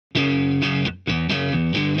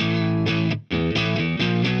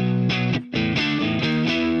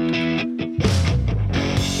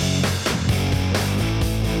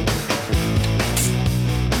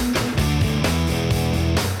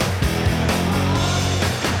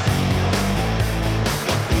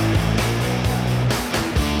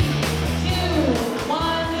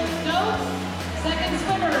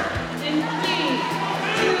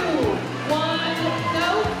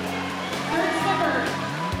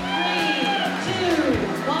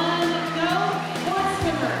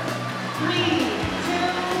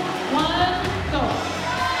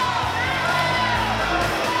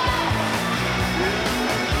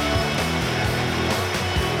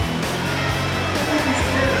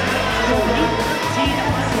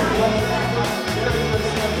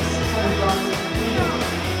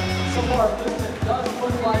far, listen, it does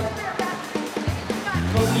look like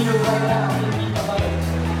the leader right now in the 11.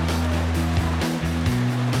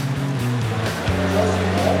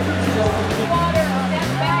 Water, step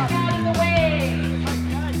back out of the way.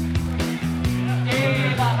 Stay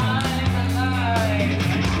behind the line.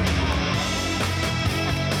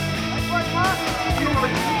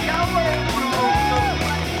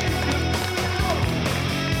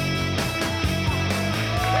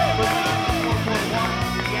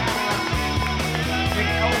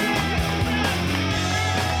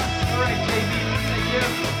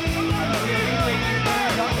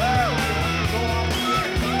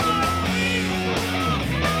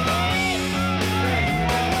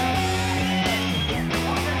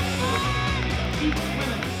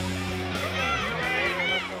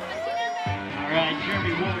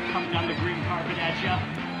 Jeremy won't come down the green carpet at you.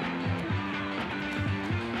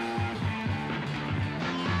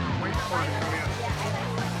 Wait for it to come in.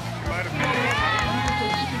 You might have been.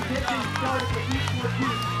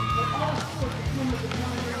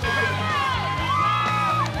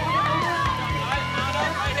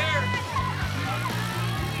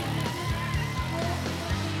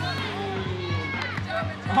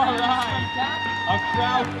 All right, a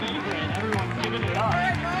crowd favorite. Everyone's giving it up.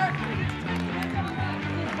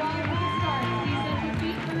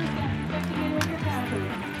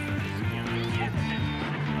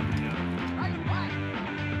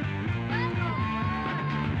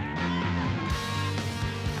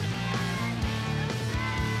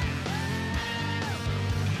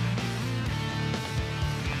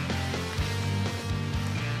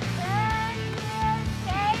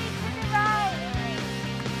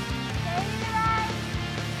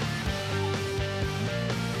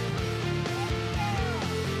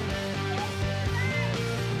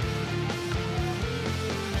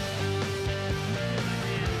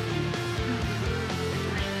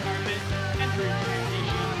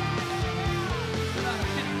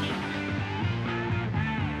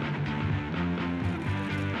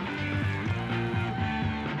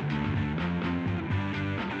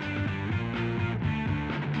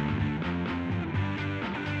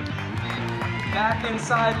 Back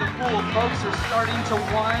inside the pool, folks are starting to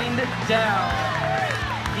wind down.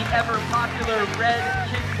 The ever popular red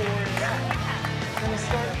kickboard is going to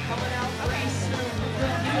start coming out pretty soon.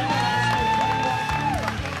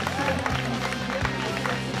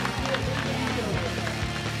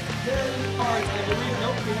 Very hard, I believe.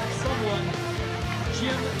 Nope, we have someone.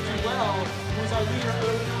 Jim Duell was our leader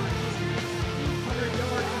early on. He's 100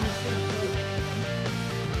 yards from the center.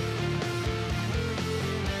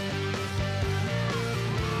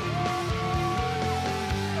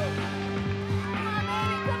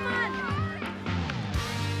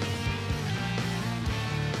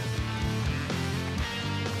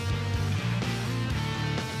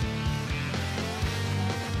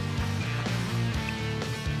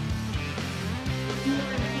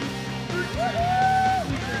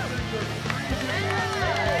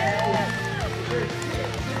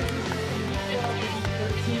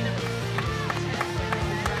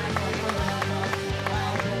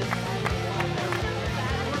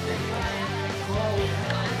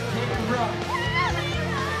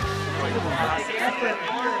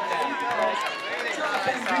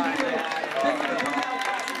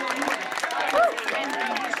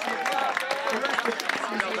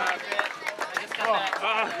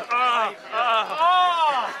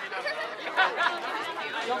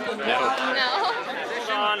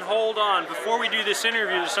 Hold on. Before we do this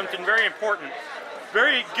interview, there's something very important.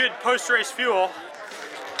 Very good post-race fuel.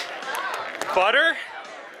 Butter.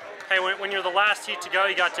 Hey, when you're the last heat to go,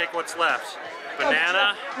 you gotta take what's left.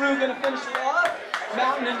 Banana. We're gonna finish it off.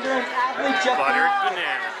 Mountain endurance athlete Jeff. Buttered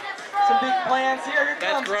banana. Some big plans here.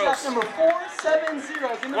 Here comes Jeff number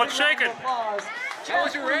 470. What's shaking? How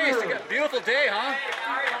was your race? Beautiful day, huh?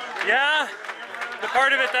 Yeah. The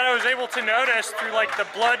part of it that I was able to notice through like the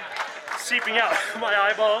blood seeping out of my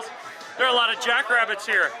eyeballs, there are a lot of jackrabbits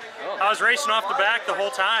here. Oh. I was racing off the back the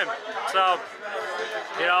whole time. So,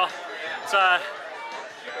 you know,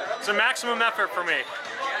 it's a maximum effort for me.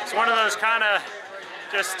 It's one of those kind of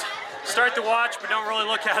just start to watch but don't really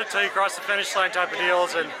look at it until you cross the finish line type of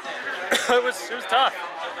deals, and it was tough.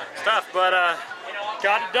 It's tough, but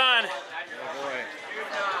got it done.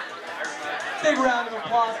 Big round of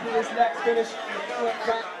applause for this next finish.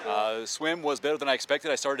 The swim was better than I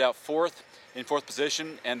expected. I started out in fourth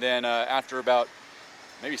position, and then after about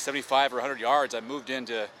maybe 75 or 100 yards, I moved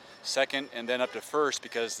into second and then up to first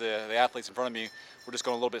because the athletes in front of me were just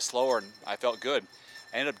going a little bit slower, and I felt good.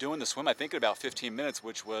 I ended up doing the swim, I think, in about 15 minutes,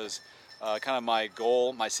 which was kind of my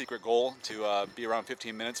goal, my secret goal, to be around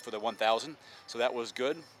 15 minutes for the 1,000. So that was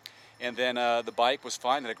good. And then the bike was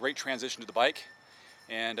fine. Had a great transition to the bike,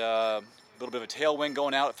 and a little bit of a tailwind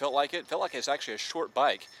going out. It felt like it's actually a short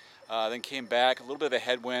bike. Then came back, a little bit of a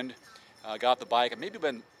headwind. Got the bike. It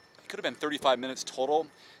could have been 35 minutes total,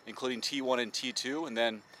 including T1 and T2, and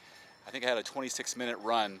then I think I had a 26-minute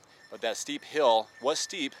run. But that steep hill was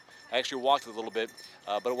steep. I actually walked it a little bit,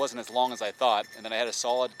 but it wasn't as long as I thought. And then I had a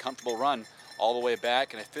solid, comfortable run all the way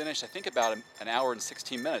back, and I finished, I think, about an hour and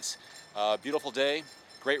 16 minutes. Beautiful day,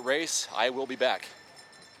 great race. I will be back.